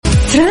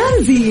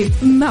ترانزيت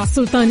مع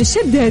سلطان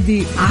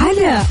الشدادي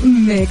على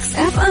ميكس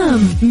اف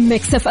ام.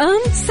 ميكس اف ام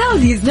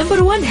سعوديز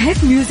نمبر 1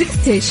 هيت ميوزك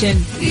ستيشن.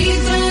 في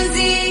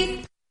ترانزيت.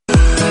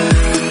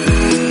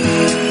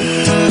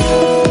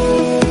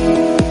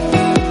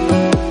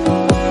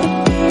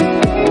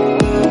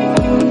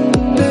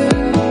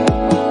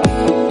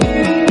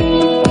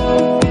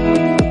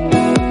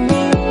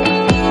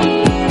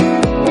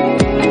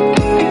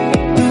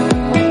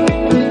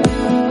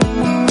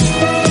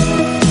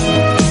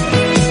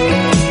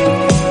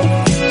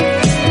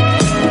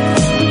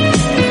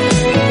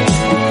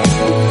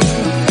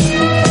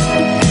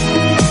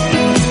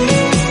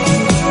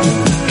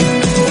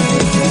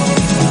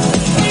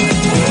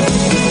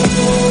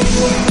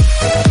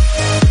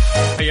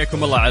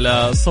 الله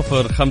على 0548811700.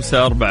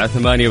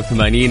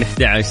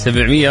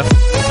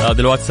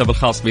 هذا الواتساب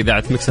الخاص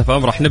بإذاعة ميكس اف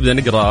ام. راح نبدأ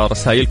نقرأ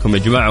رسائلكم يا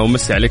جماعة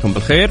ومسي عليكم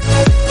بالخير.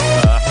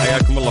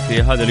 حياكم الله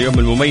في هذا اليوم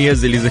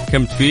المميز اللي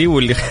زكمت فيه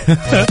واللي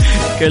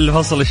كل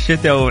فصل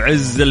الشتاء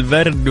وعز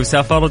البرد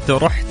وسافرت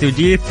ورحت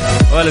وجيت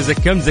ولا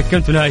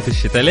زكمت في نهاية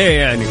الشتاء ليه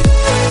يعني.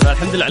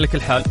 الحمد لله على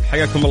كل حال.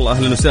 حياكم الله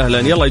أهلا وسهلا.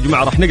 يلا يا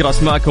جماعة راح نقرأ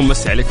أسماءكم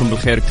مسي عليكم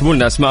بالخير. اكتبوا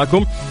لنا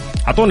أسماءكم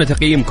أعطونا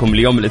تقييمكم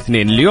اليوم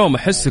الاثنين. اليوم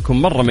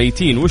أحسكم مرة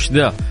ميتين. وش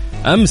ذا؟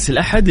 أمس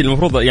الأحد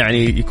المفروض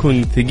يعني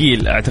يكون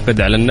ثقيل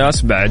أعتقد على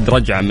الناس بعد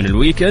رجعة من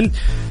الويكند.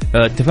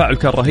 التفاعل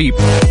كان رهيب.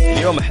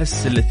 اليوم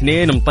أحس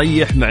الاثنين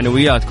مطيح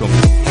معنوياتكم.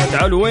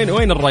 تعالوا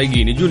وين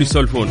الرايقين يجولي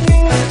يسولفون.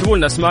 اكتبوا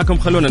لنا أسماءكم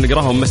خلونا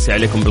نقراهم مسي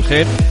عليكم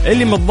بالخير.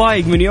 اللي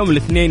متضايق من يوم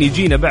الاثنين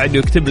يجينا بعد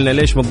ويكتب لنا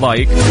ليش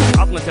متضايق.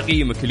 عطنا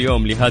تقييمك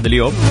اليوم لهذا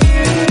اليوم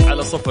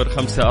على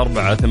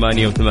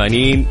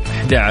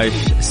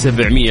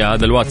 0548811700.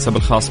 هذا الواتساب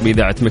الخاص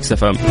بإذاعة ميكس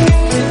اف ام.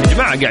 يا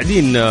جماعة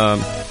قاعدين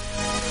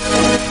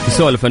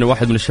سولف أنا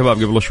واحد من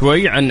الشباب قبل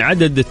شوي عن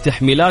عدد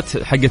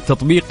التحميلات حق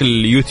التطبيق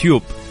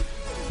اليوتيوب.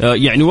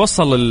 يعني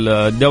وصل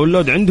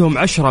الداونلود عندهم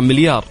 10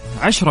 مليار.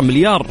 10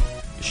 مليار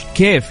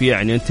كيف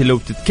يعني؟ أنت لو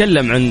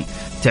تتكلم عن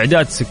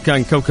تعداد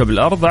سكان كوكب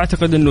الأرض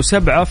أعتقد أنه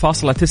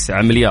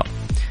 7.9 مليار.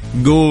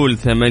 قول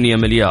 8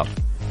 مليار.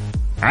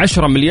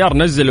 10 مليار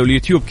نزلوا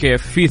اليوتيوب.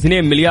 كيف في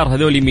 2 مليار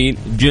هذول مين؟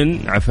 جن،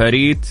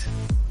 عفاريت،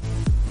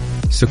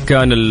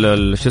 سكان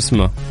شو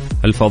اسمه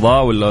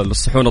الفضاء ولا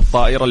الصحون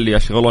الطائرة اللي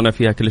يشغلونا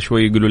فيها كل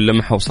شوي يقولوا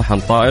لمحة وصحن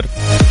طائر.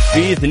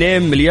 في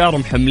 2 مليار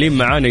محملين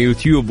معانا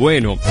يوتيوب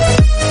وينهم؟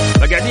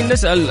 فقاعدين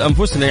نسأل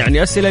أنفسنا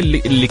يعني أسئلة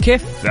اللي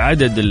كيف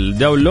عدد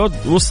الداونلود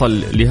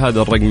وصل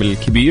لهذا الرقم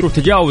الكبير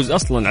وتجاوز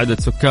أصلا عدد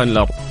سكان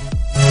الأرض.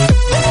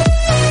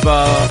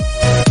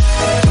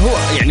 فهو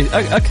يعني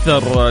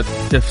أكثر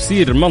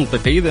تفسير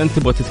منطقي إذا أنت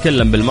تبغى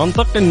تتكلم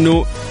بالمنطق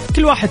إنه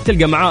كل واحد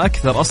تلقى معاه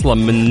أكثر أصلا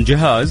من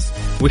جهاز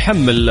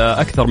ويحمل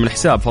أكثر من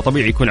حساب،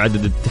 فطبيعي يكون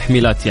عدد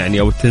التحميلات يعني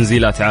أو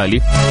التنزيلات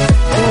عالي.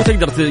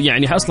 وتقدر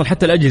يعني أصلا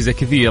حتى الأجهزة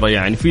كثيرة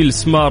يعني في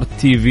السمارت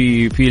تي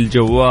في، في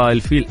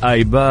الجوال، في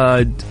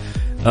الآيباد.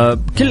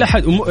 كل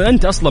أحد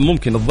أنت أصلا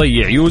ممكن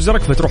تضيع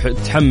يوزرك فتروح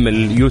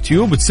تحمل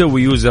يوتيوب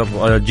وتسوي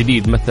يوزر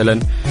جديد مثلا.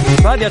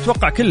 فهذه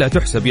أتوقع كلها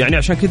تحسب يعني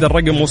عشان كذا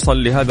الرقم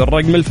وصل لهذا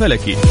الرقم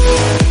الفلكي.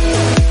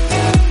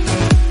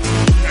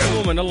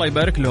 الله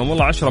يبارك لهم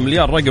والله 10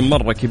 مليار رقم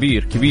مرة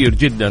كبير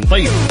جدا.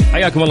 طيب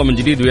حياكم الله من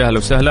جديد ويا أهلا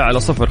وسهلا على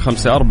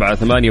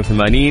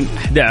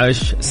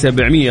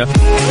 0548811700.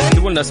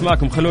 اكتبوا لنا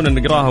اسماءكم خلونا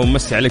نقراها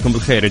ونمسي عليكم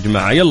بالخير يا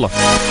جماعة. يلا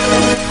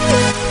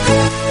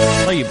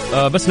طيب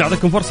بس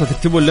نعطيكم فرصة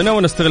تكتبوا لنا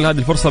ونستغل هذه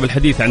الفرصة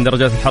بالحديث عن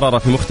درجات الحرارة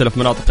في مختلف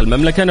مناطق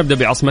المملكة. نبدأ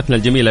بعاصمتنا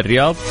الجميلة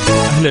الرياض.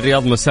 أهل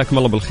الرياض مساكم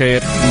الله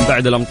بالخير. من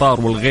بعد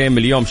الأمطار والغيم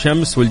اليوم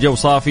شمس والجو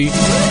صافي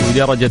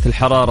ودرجة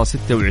الحرارة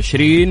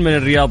 26. من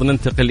الرياض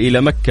ننتقل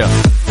إلى مكة.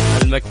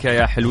 مكة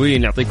يا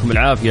حلوين يعطيكم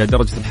العافية.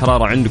 درجة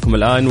الحرارة عندكم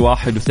الآن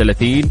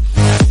 31.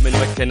 من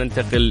مكة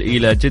ننتقل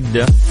إلى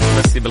جدة.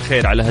 مسي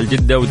بالخير على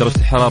هالجدة ودرجة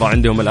الحرارة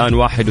عندهم الآن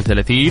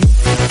 31.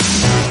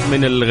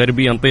 من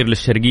الغربية نطير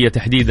للشرقية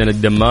تحديدا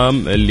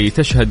الدمام اللي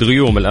تشهد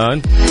غيوم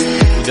الآن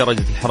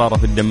ودرجة الحرارة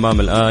في الدمام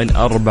الآن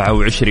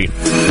 24.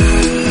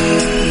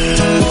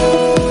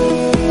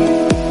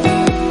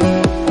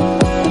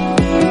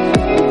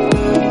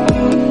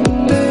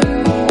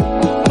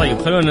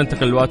 خلونا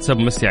ننتقل الواتساب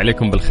مسي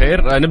عليكم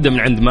بالخير. نبدأ من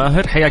عند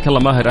ماهر. حياك الله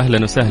ماهر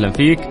أهلا وسهلا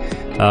فيك.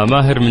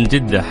 ماهر من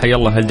جدة. حيا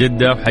الله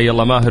هالجدة وحيا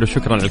الله ماهر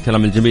وشكرا على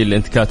الكلام الجميل اللي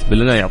أنت كاتب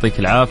لنا يعطيك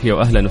العافية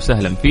وأهلا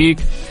وسهلا فيك.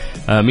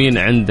 مين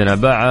عندنا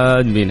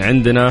بعد؟ مين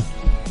عندنا؟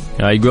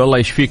 يقول الله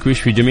يشفيك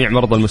ويشفي جميع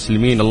مرضى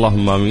المسلمين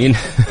اللهم آمين.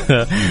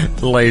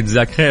 الله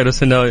يجزاك خير.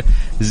 وسنة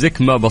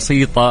زكمة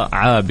بسيطة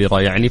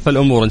عابرة يعني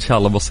فالأمور إن شاء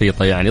الله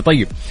بسيطة يعني.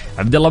 طيب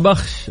عبد الله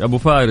بخش أبو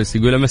فارس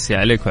يقول أمسي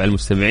عليك وعلى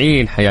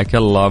المستمعين. حياك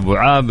الله أبو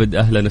عابد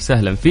أهلا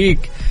وسهلا فيك.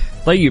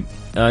 طيب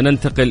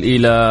ننتقل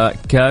إلى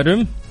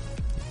كارم.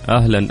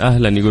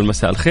 أهلا يقول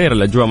مساء الخير.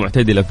 الأجواء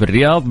معتدلة في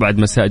الرياض بعد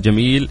مساء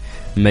جميل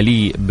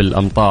مليء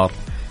بالأمطار.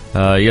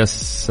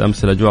 يس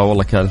أمس الأجواء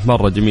والله كانت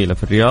مرة جميلة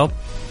في الرياض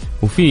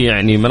وفي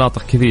يعني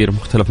مناطق كثير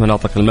مختلف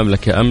مناطق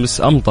المملكة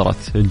أمس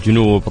أمطرت.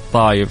 الجنوب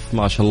الطايف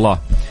ما شاء الله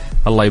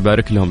الله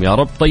يبارك لهم يا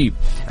رب. طيب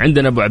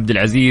عندنا أبو عبد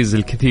العزيز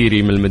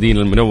الكثيري من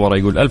المدينة المنورة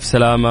يقول ألف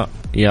سلامة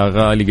يا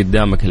غالي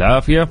قدامك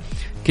العافية.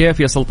 كيف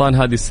يا سلطان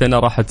هذه السنة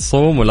راح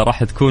تصوم ولا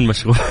راح تكون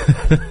مشغول؟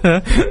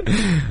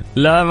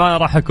 لا ما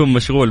راح أكون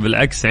مشغول،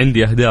 بالعكس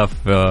عندي أهداف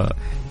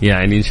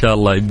يعني إن شاء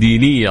الله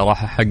دينية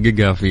راح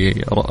أحققها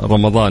في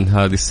رمضان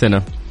هذه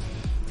السنة.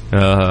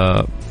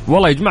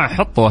 والله يا جماعة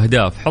حطوا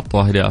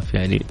أهداف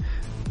يعني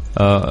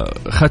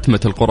ختمة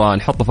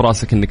القرآن، حط في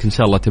راسك أنك إن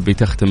شاء الله تبي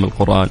تختم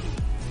القرآن،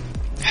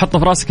 حط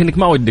في راسك أنك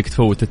ما ودك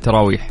تفوت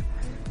التراويح.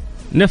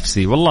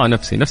 نفسي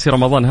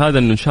رمضان هذا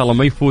أنه إن شاء الله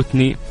ما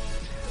يفوتني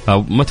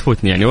أو ما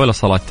تفوتني يعني ولا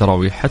صلاة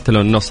تراويح، حتى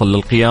لو نوصل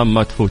للقيام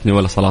ما تفوتني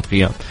ولا صلاة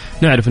قيام.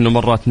 نعرف إنه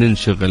مرات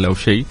ننشغل أو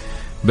شيء،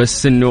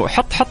 بس إنه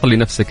حط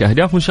لنفسك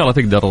أهداف وإن شاء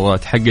الله تقدر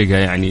تحققها،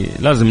 يعني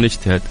لازم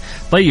نجتهد.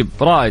 طيب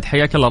رائد،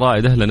 حياك الله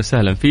رائد، أهلا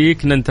وسهلا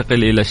فيك.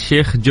 ننتقل إلى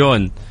الشيخ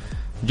جون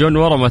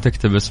ورا ما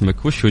تكتب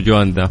اسمك، وش هو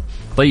جون ذا؟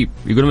 طيب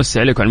يقول مسي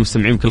عليك وعلى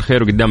المستمعين بكل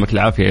خير وقدامك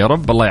العافية يا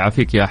رب. الله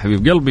يعافيك يا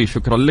حبيب قلبي،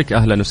 شكرا لك،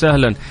 أهلا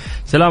وسهلا.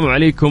 سلام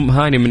عليكم،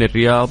 هاني من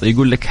الرياض.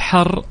 يقول لك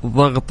حر،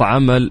 ضغط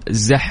عمل،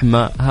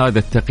 زحمة، هذا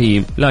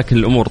التقييم، لكن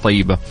الأمور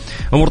طيبة.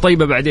 أمور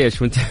طيبة بعد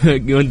إيش وانت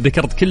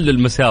ذكرت كل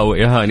المساوئ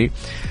يا هاني،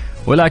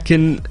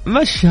 ولكن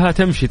مشها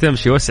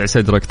تمشي وسع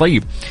صدرك.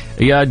 طيب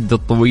إياد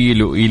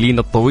الطويل وإيلين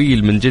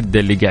الطويل من جدة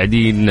اللي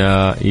قاعدين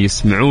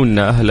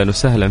يسمعونا، أهلا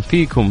وسهلا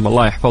فيكم،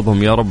 الله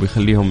يحفظهم يا رب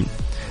ويخليهم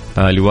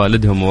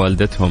لوالدهم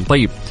ووالدتهم.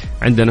 طيب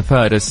عندنا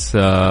فارس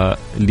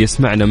اللي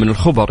يسمعنا من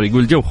الخبر،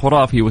 يقول جو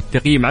خرافي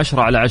والتقييم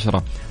 10 على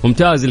 10.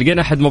 ممتاز،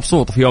 لقينا أحد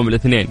مبسوط في يوم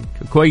الاثنين،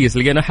 كويس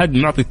لقينا أحد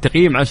معطي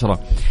التقييم 10.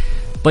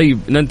 طيب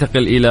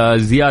ننتقل إلى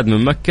زياد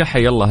من مكة،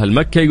 حي الله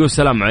المكة، يقول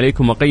السلام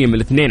عليكم، أقيم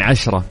الاثنين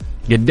 10،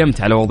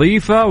 قدمت على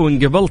وظيفة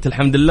وانقبلت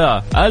الحمد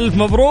لله، ألف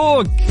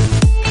مبروك.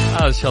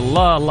 ما شاء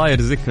الله، الله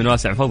يرزقك من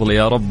واسع فضله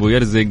يا رب،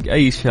 ويرزق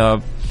أي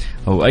شاب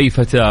أو أي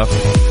فتاة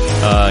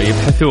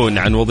يبحثون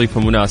عن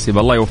وظيفة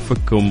مناسبة، الله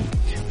يوفقكم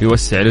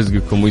ويوسع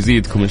رزقكم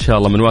ويزيدكم إن شاء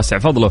الله من واسع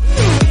فضله.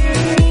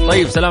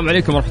 طيب السلام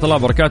عليكم ورحمة الله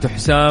وبركاته.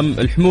 حسام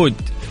الحمود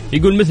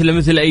يقول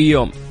مثل أي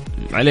يوم،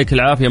 عليك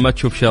العافية ما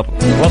تشوف شر.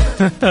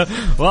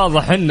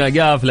 واضح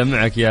إنه قافلة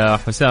معك يا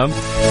حسام،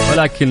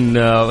 ولكن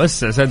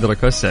وسع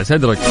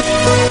صدرك.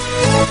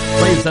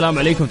 طيب السلام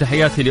عليكم،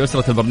 تحياتي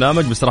لأسرة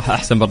البرنامج، بصراحة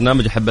أحسن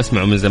برنامج أحب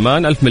أسمعه من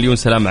زمان، ألف مليون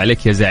سلام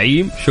عليك يا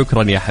زعيم.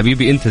 شكرا يا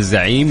حبيبي، أنت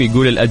الزعيم.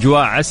 يقول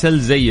الأجواء عسل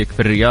زيك في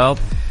الرياض.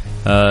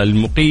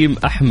 المقيم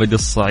أحمد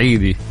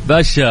الصعيدي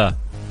باشا،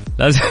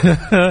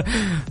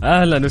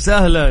 أهلا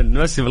وسهلا،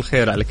 نمسي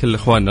بالخير على كل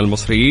إخواننا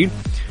المصريين،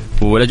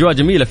 والأجواء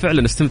جميلة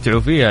فعلا، استمتعوا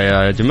فيها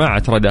يا جماعة،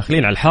 ترى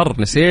داخلين على الحر.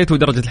 نسيتوا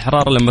درجة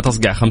الحرارة لما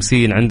تصقع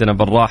 50 عندنا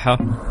بالراحة؟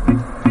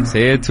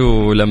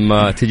 نسيتوا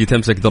لما تيجي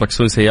تمسك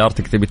دركسون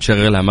سيارتك تبي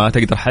تشغلها ما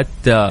تقدر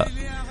حتى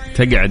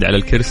تقعد على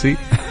الكرسي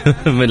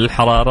من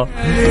الحرارة؟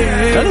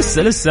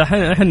 لسه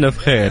احنا في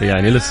خير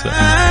يعني لسه.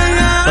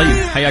 طيب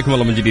حياكم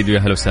الله من جديد ويا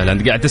هلا وسهلا،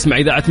 انت قاعد تسمع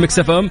إذاعة ميكس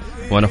اف ام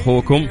وانا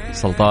اخوكم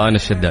سلطان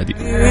الشدادي.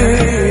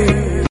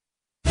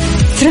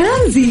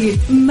 ترانزيت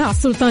مع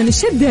سلطان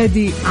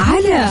الشدادي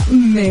على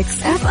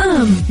ميكس اف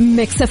ام.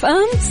 ميكس اف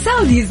ام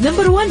سعوديز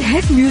نمبر 1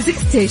 هيت ميوزك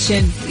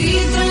ستيشن. في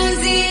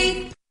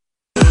ترانزيت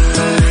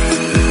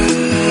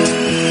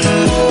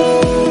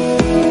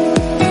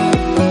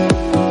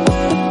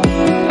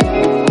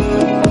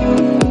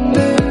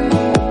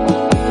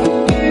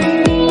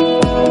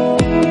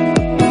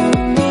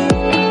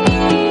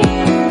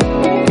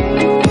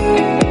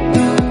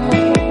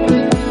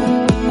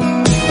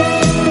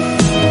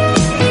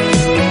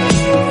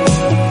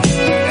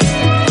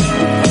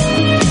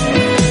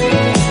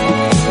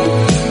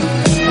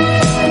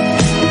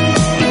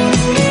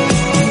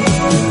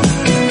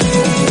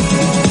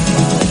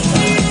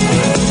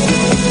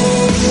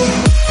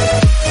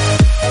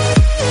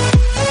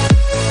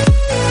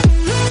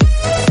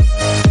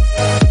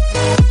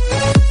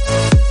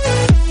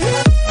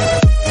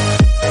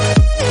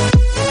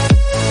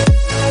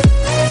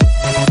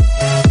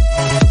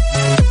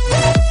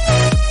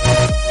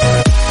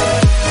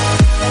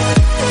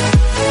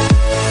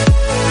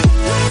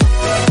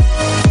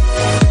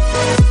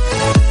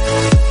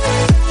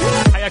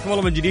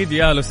من جديد،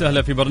 يا اهلا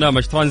وسهلا في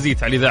برنامج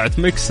ترانزيت على اذاعه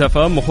ميكس اف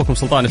ام، اخوكم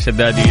سلطان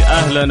الشدادي،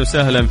 اهلا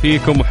وسهلا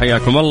فيكم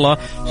وحياكم الله.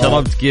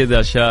 شربت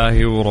كذا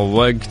شاهي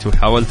وروقت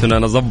وحاولت ان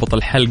انا اضبط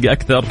الحلقه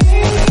اكثر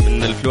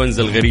من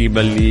الانفلونزا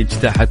الغريبه اللي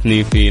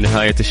اجتاحتني في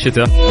نهايه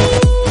الشتاء.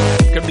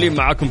 مكملين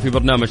معاكم في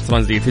برنامج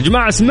ترانزيت. يا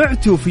جماعه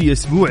سمعتوا في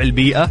اسبوع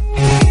البيئه؟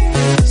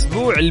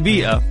 اسبوع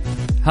البيئه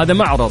هذا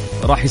معرض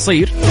راح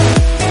يصير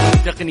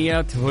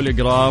تقنيات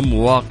هولوجرام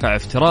وواقع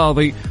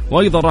افتراضي،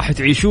 وأيضا راح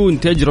تعيشون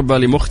تجربة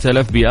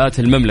لمختلف بيئات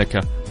المملكة،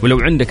 ولو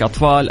عندك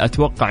أطفال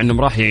أتوقع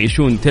أنهم راح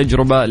يعيشون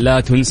تجربة لا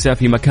تنسى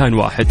في مكان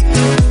واحد.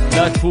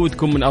 لا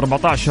تفوتكم من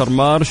 14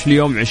 مارش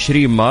ليوم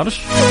 20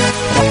 مارش،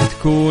 راح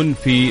تكون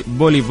في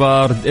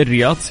بوليفارد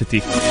الرياض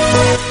سيتي.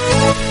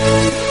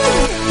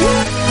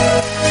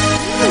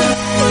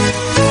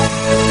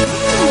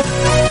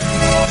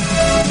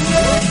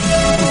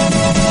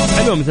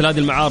 مثل هذه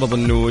المعارض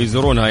أنه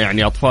يزورونها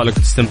يعني أطفالك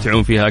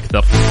وتستمتعون فيها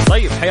أكثر.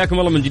 طيب حياكم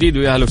الله من جديد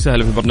ويا أهلا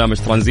وسهلا في برنامج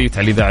ترانزيت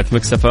على إذاعة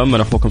ميكس اف ام.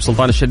 أنا أخوكم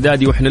سلطان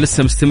الشدادي وإحنا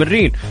لسه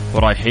مستمرين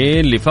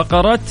ورايحين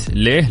لفقرة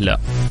ليه لا.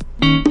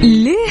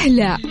 ليه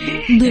لا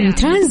ضمن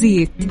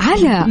ترانزيت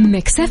على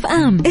ميكس اف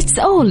ام. It's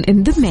all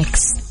in the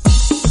mix.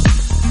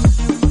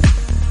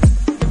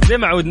 زي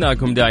ما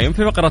عودناكم دايم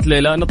في فقرة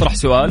ليلى نطرح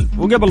سؤال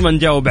وقبل ما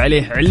نجاوب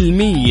عليه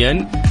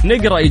علميا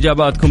نقرأ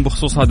إجاباتكم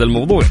بخصوص هذا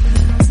الموضوع.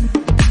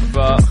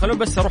 فخلوا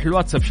بس أروح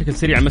الواتساب بشكل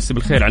سريع أمسي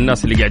بالخير على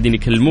الناس اللي قاعدين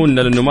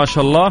يكلمونا لأنه ما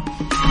شاء الله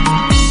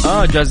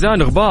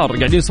جازان غبار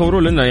قاعدين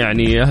يصوروا لنا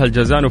يعني أهل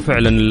جازان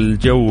وفعلا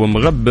الجو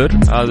مغبر.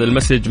 هذا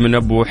المسج من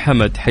أبو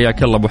حمد،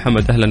 حياك الله أبو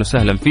حمد أهلا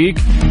وسهلا فيك.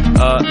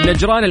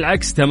 نجران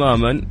العكس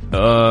تماما.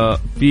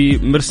 في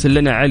مرسل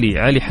لنا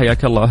علي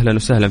حياك الله أهلا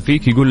وسهلا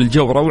فيك، يقول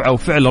الجو روعة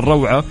وفعلا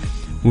روعة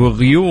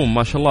وغيوم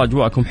ما شاء الله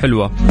أجواءكم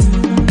حلوة.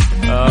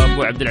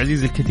 أبو عبد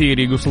العزيز الكثير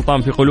يقول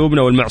سلطان في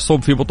قلوبنا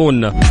والمعصوب في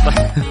بطوننا.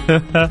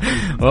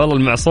 والله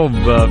المعصوب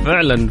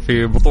فعلا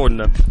في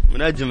بطوننا،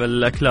 من أجمل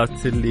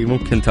الأكلات اللي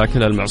ممكن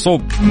تأكلها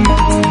المعصوب.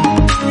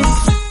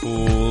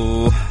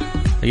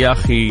 يا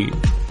أخي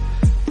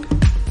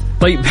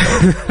طيب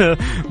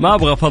ما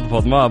أبغى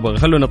فضفض ما أبغى،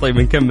 خلونا طيب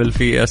نكمل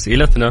في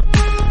أسئلتنا.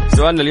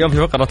 سؤالنا اليوم في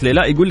فقرة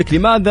ليلى يقول لك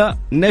لماذا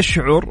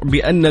نشعر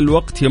بأن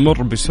الوقت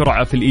يمر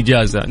بسرعة في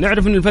الإجازة؟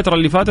 نعرف أن الفترة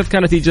اللي فاتت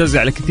كانت إجازة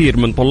على كثير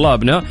من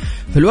طلابنا،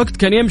 فالوقت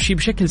كان يمشي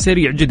بشكل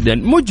سريع جدا.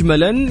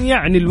 مجملا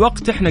يعني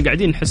الوقت احنا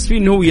قاعدين نحس فيه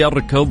أنه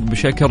يركض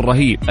بشكل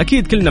رهيب،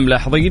 أكيد كلنا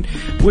ملاحظين.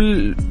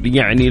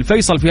 يعني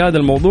الفيصل في هذا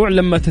الموضوع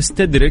لما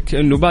تستدرك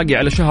أنه باقي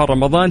على شهر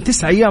رمضان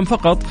 9 أيام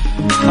فقط،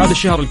 هذا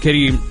الشهر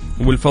الكريم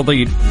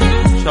والفضيل.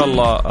 إن شاء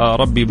الله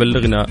ربي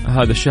يبلغنا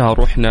هذا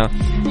الشهر وإحنا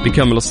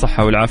بكامل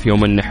الصحة والعافية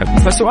ومن نحب.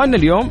 فسؤالنا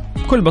اليوم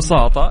بكل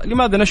بساطة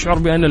لماذا نشعر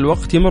بأن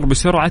الوقت يمر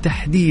بسرعة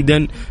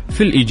تحديدا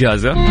في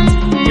الإجازة؟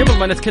 قبل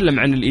ما نتكلم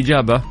عن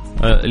الإجابة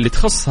اللي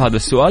تخص هذا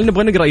السؤال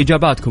نبغى نقرأ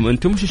إجاباتكم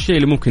أنتم. مش الشيء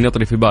اللي ممكن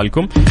يطري في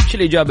بالكم، مش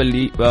الإجابة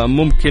اللي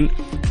ممكن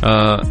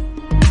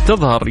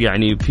تظهر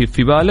يعني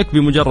في بالك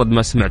بمجرد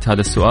ما سمعت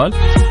هذا السؤال.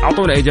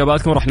 أعطونا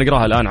إجاباتكم راح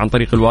نقراها الآن عن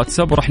طريق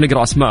الواتساب وراح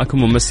نقرأ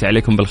أسماءكم ونمسي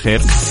عليكم بالخير.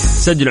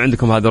 سجلوا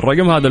عندكم هذا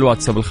الرقم، هذا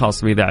الواتساب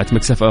الخاص بإذاعة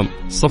ميكس اف ام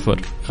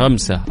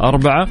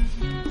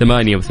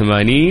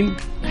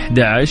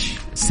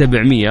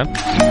 0548811700.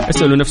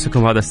 اسألوا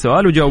نفسكم هذا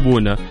السؤال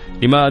وجاوبونا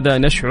لماذا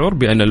نشعر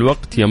بأن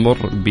الوقت يمر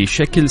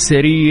بشكل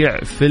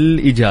سريع في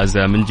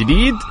الإجازة. من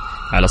جديد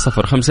على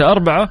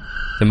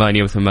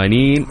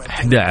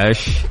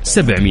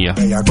 0548811700.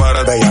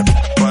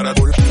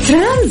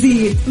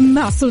 ترانزيت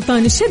مع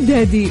سلطان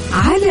الشدادي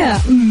على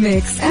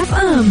ميكس اف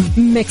ام.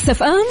 ميكس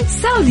اف ام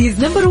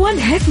سعوديز نمبر 1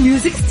 هيت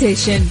ميوزك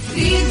ستيشن.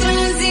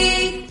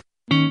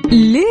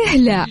 ليه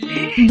لا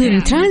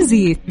ضمن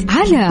ترانزيت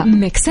على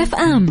ميكس اف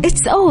ام.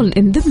 It's all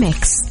in the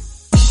mix.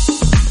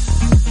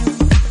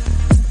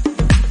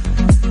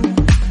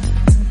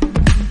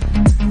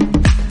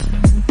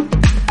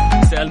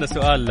 سألنا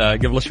سؤال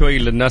قبل شوي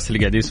للناس اللي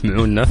قاعدين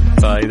يسمعونا،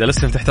 فإذا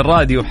لسه فتحت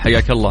الراديو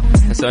حياك الله.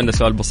 سألنا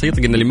سؤال بسيط،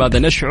 قلنا لماذا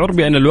نشعر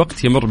بأن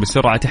الوقت يمر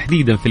بسرعة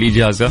تحديدا في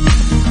الإجازة؟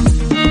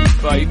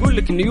 فيقول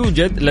لك أنه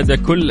يوجد لدى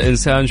كل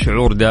إنسان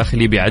شعور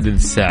داخلي بعدد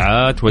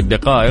الساعات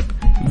والدقائق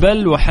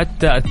بل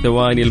وحتى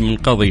الثواني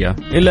المنقضية،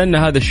 إلا أن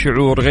هذا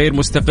الشعور غير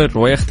مستقر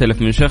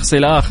ويختلف من شخص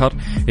إلى آخر،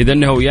 إذا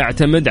أنه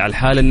يعتمد على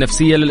الحالة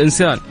النفسية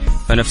للإنسان.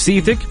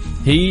 فنفسيتك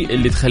هي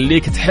اللي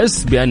تخليك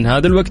تحس بأن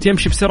هذا الوقت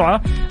يمشي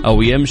بسرعة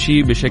أو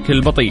يمشي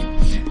بشكل بطيء.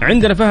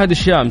 عندنا فهد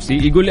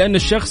الشامسي يقول لأن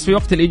الشخص في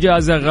وقت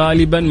الإجازة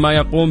غالبا ما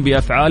يقوم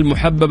بأفعال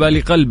محببة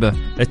لقلبه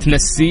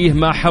تنسيه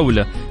ما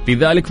حوله،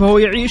 لذلك فهو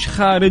يعيش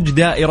خارج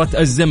دائرة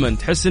الزمن.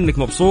 تحس أنك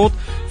مبسوط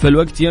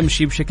فالوقت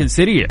يمشي بشكل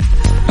سريع.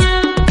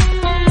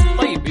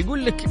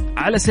 يقول لك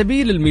على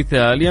سبيل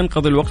المثال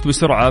ينقضي الوقت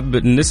بسرعة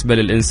بالنسبة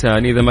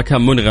للإنسان إذا ما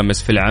كان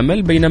منغمس في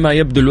العمل، بينما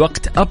يبدو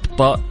الوقت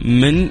أبطأ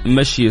من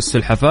مشي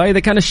السلحفاة إذا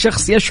كان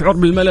الشخص يشعر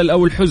بالملل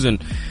أو الحزن.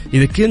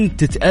 إذا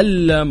كنت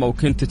تتألم أو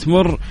كنت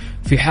تمر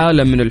في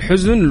حالة من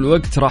الحزن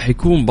الوقت راح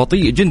يكون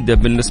بطيء جدا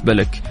بالنسبة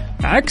لك،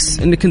 عكس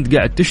أنك كنت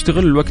قاعد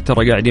تشتغل الوقت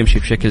ترى قاعد يمشي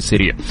بشكل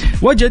سريع.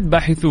 وجد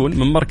باحثون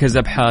من مركز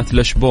أبحاث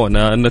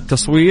لشبونة أن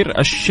التصور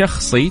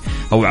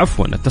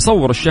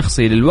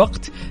الشخصي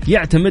للوقت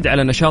يعتمد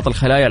على نشاط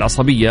الخلايا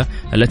العصبية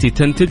التي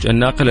تنتج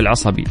الناقل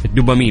العصبي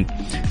الدوبامين.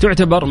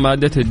 تعتبر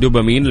مادة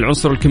الدوبامين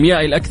العنصر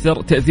الكيميائي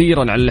الأكثر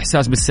تأثيرا على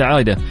الإحساس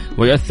بالسعادة،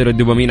 ويؤثر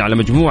الدوبامين على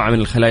مجموعة من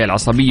الخلايا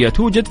العصبية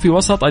توجد في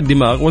وسط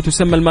الدماغ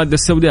وتسمى المادة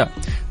السوداء،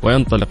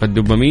 وينطلق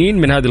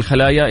الدوبامين من هذه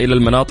الخلايا إلى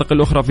المناطق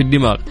الأخرى في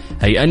الدماغ،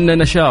 أي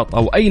أن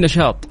أي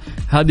نشاط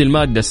هذه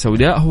المادة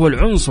السوداء هو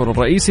العنصر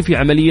الرئيسي في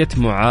عملية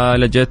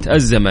معالجة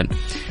الزمن.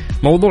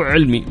 موضوع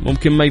علمي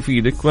ممكن ما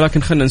يفيدك،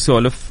 ولكن خلنا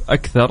نسولف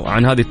أكثر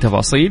عن هذه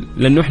التفاصيل،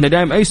 لأنه إحنا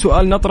دائما أي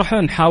سؤال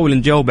نطرحه نحاول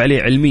نجاوب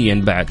عليه علميا.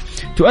 بعد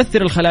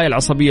تؤثر الخلايا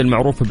العصبية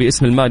المعروفة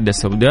باسم المادة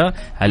السوداء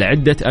على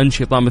عدة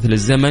أنشطة مثل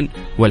الزمن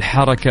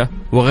والحركة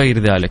وغير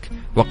ذلك،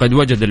 وقد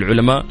وجد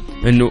العلماء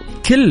أنه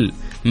كل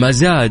ما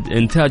زاد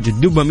إنتاج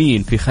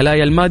الدوبامين في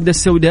خلايا المادة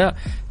السوداء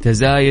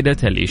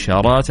تزايدت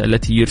الإشارات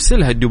التي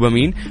يرسلها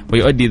الدوبامين،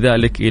 ويؤدي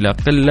ذلك إلى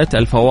قلة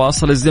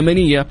الفواصل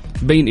الزمنية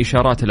بين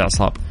إشارات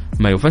الأعصاب،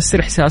 ما يفسر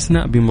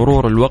إحساسنا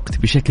بمرور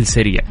الوقت بشكل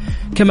سريع.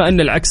 كما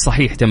أن العكس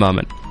صحيح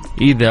تماما،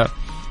 إذا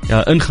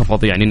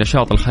انخفض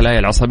نشاط الخلايا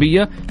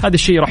العصبية، هذا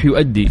الشيء راح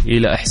يؤدي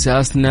إلى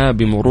إحساسنا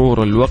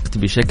بمرور الوقت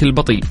بشكل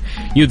بطيء.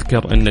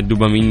 يذكر أن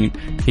الدوبامين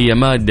هي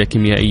مادة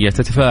كيميائية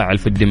تتفاعل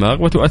في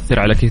الدماغ وتؤثر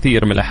على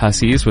كثير من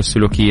الأحاسيس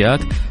والسلوكيات،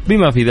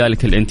 بما في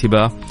ذلك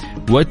الانتباه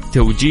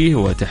والتوجيه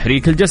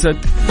وتحريك الجسد.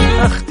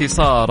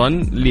 اختصارا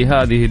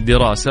لهذه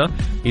الدراسة،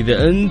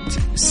 إذا أنت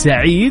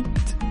سعيد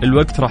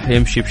الوقت راح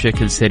يمشي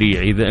بشكل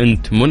سريع، إذا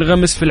أنت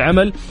منغمس في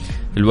العمل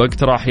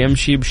الوقت راح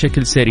يمشي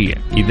بشكل سريع،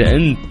 إذا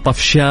أنت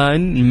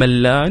طفشان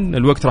ملان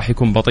الوقت راح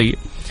يكون بطيء،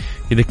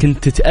 إذا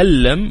كنت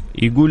تتألم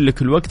يقول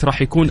لك الوقت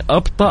راح يكون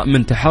أبطأ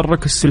من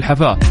تحرك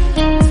السلحفاة.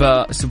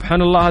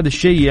 فسبحان الله هذا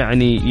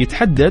الشيء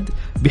يتحدد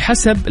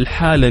بحسب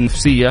الحالة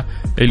النفسية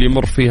اللي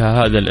يمر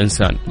فيها هذا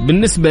الإنسان.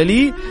 بالنسبة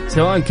لي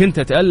سواء كنت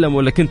أتألم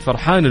ولا كنت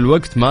فرحان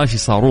الوقت ماشي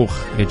صاروخ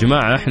يا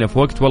جماعة. احنا في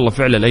وقت والله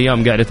فعلا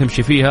الأيام قاعدة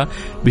تمشي فيها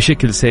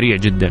بشكل سريع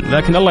جدا،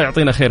 لكن الله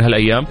يعطينا خير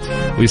هالأيام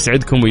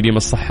ويسعدكم ويديم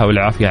الصحة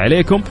والعافية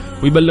عليكم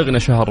ويبلغنا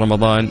شهر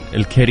رمضان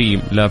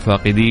الكريم لا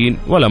فاقدين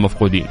ولا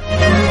مفقودين.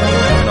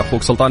 أنا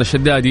أخوك سلطان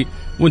الشدادي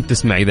وانت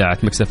تسمع إذاعة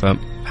ميكس اف ام.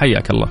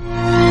 حياك الله.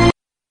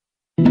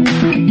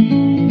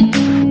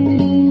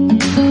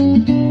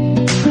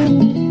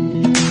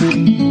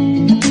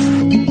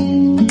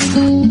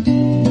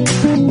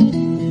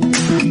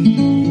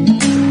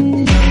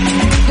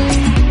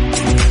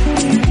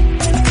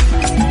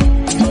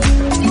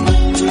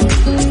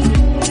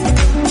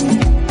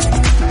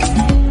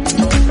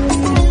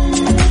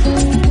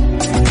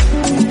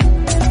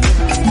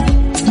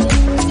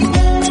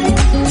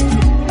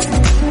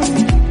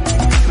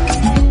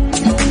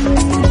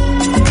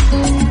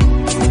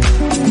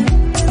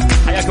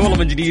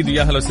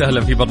 يا أهلا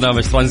وسهلا في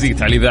برنامج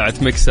ترانزيت على إذاعة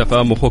ميكس اف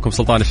ام، أخوكم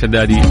سلطان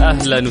الشدادي.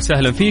 أهلا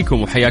وسهلا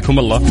فيكم وحياكم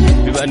الله.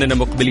 بما أننا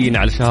مقبلين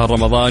على شهر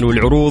رمضان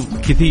والعروض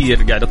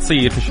كثير قاعدة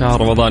تصير في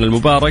شهر رمضان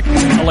المبارك،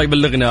 الله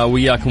يبلغنا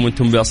وياكم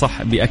وانتم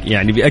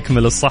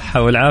بأكمل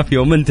الصحة والعافية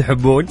ومن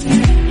تحبون.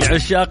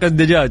 لعشاق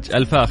الدجاج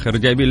الفاخر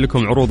جايبين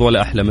لكم عروض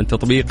ولا أحلى من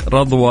تطبيق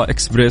رضوى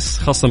إكسبريس،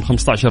 خصم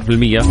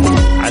 15%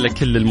 على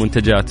كل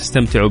المنتجات.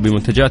 استمتعوا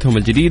بمنتجاتهم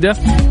الجديدة،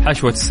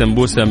 حشوة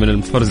السمبوسة من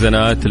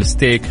المفرزنات،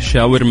 الستيك،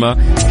 الشاورما.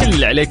 كل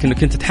اللي عليك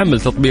انك انت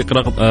تحمل تطبيق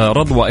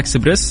رضوى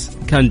إكسبريس،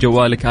 كان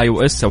جوالك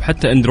iOS او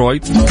حتى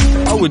اندرويد،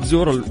 او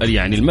تزور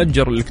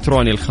المتجر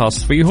الالكتروني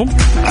الخاص فيهم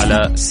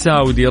على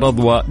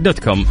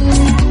saudiradwa.com.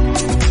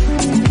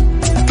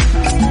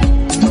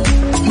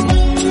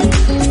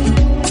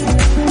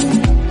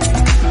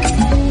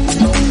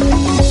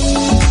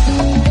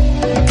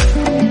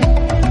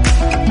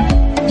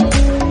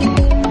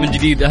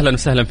 جديد أهلا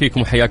وسهلا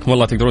فيكم وحياكم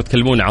الله. تقدرون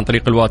تكلمونا عن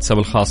طريق الواتساب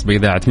الخاص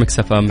بإذاعة ميكس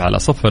اف ام على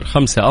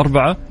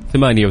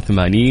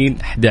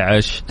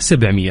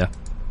 0548811700.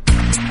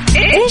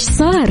 إيش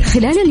صار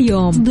خلال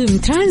اليوم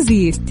ضمن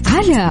ترانزيت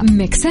على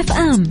ميكس اف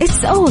ام.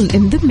 It's all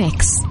in the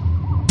mix.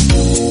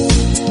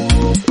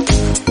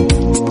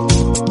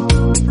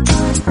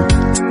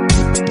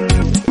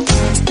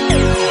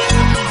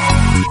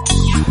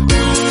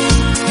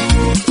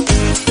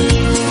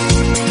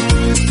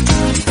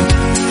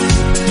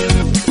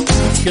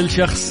 كل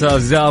شخص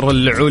زار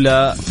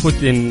العلا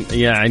فتن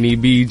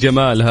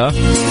بجمالها،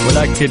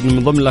 ولكن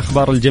من ضمن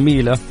الأخبار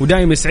الجميلة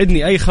ودائما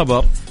يسعدني أي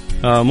خبر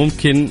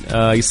ممكن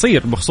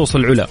يصير بخصوص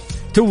العلا.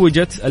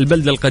 توجت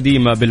البلدة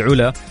القديمة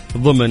بالعلا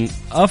ضمن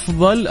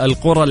أفضل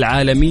القرى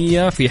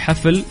العالمية في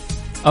حفل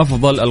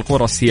أفضل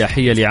القرى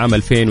السياحية لعام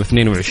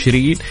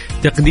 2022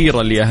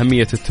 تقديرا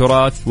لأهمية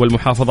التراث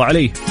والمحافظة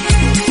عليه.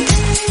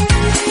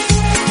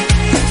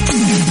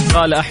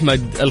 قال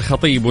أحمد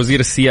الخطيب وزير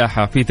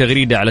السياحة في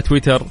تغريدة على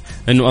تويتر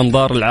أنه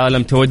أنظار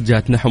العالم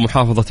توجهت نحو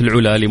محافظة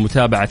العلا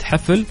لمتابعة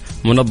حفل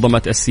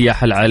منظمة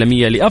السياحة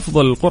العالمية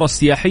لأفضل القرى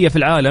السياحية في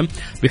العالم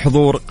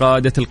بحضور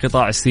قادة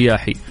القطاع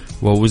السياحي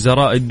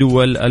ووزراء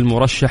الدول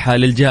المرشحة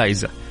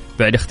للجائزة،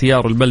 بعد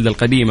اختيار البلدة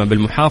القديمة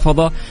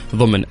بالمحافظة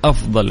ضمن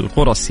أفضل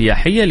القرى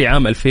السياحية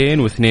لعام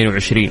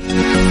 2022.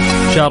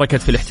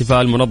 شاركت في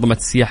الاحتفال منظمة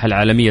السياحة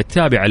العالمية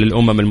التابعة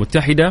للأمم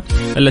المتحدة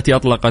التي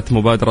أطلقت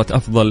مبادرة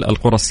أفضل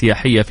القرى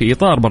السياحية في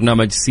إطار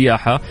برنامج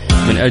السياحة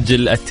من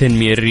أجل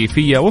التنمية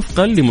الريفية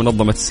وفقا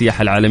لمنظمة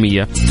السياحة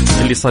العالمية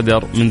اللي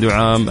صدر منذ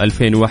عام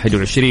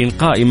 2021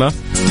 قائمة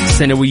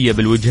سنوية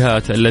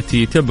بالوجهات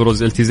التي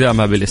تبرز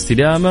التزامها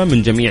بالاستدامة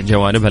من جميع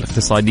جوانبها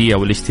الاقتصادية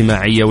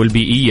والاجتماعية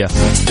والبيئية.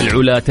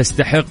 العلا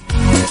تستحق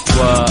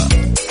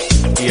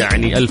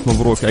ألف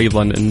مبروك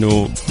أيضا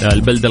أنه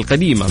البلدة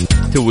القديمة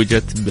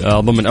توجت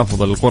ضمن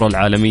أفضل القرى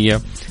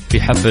العالمية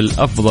في حفل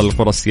أفضل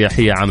القرى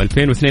السياحية عام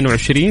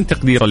 2022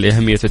 تقديرا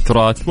لأهمية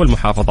التراث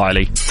والمحافظة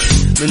عليه.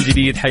 من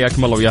جديد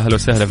حياكم الله ويا أهلا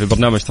وسهلا في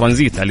برنامج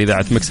ترانزيت على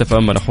إذاعة ميكس اف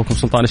ام. أنا أخوكم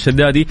سلطان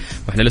الشدادي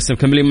وإحنا لسه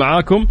مكملين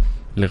معاكم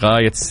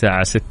لغاية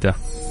الساعة 6.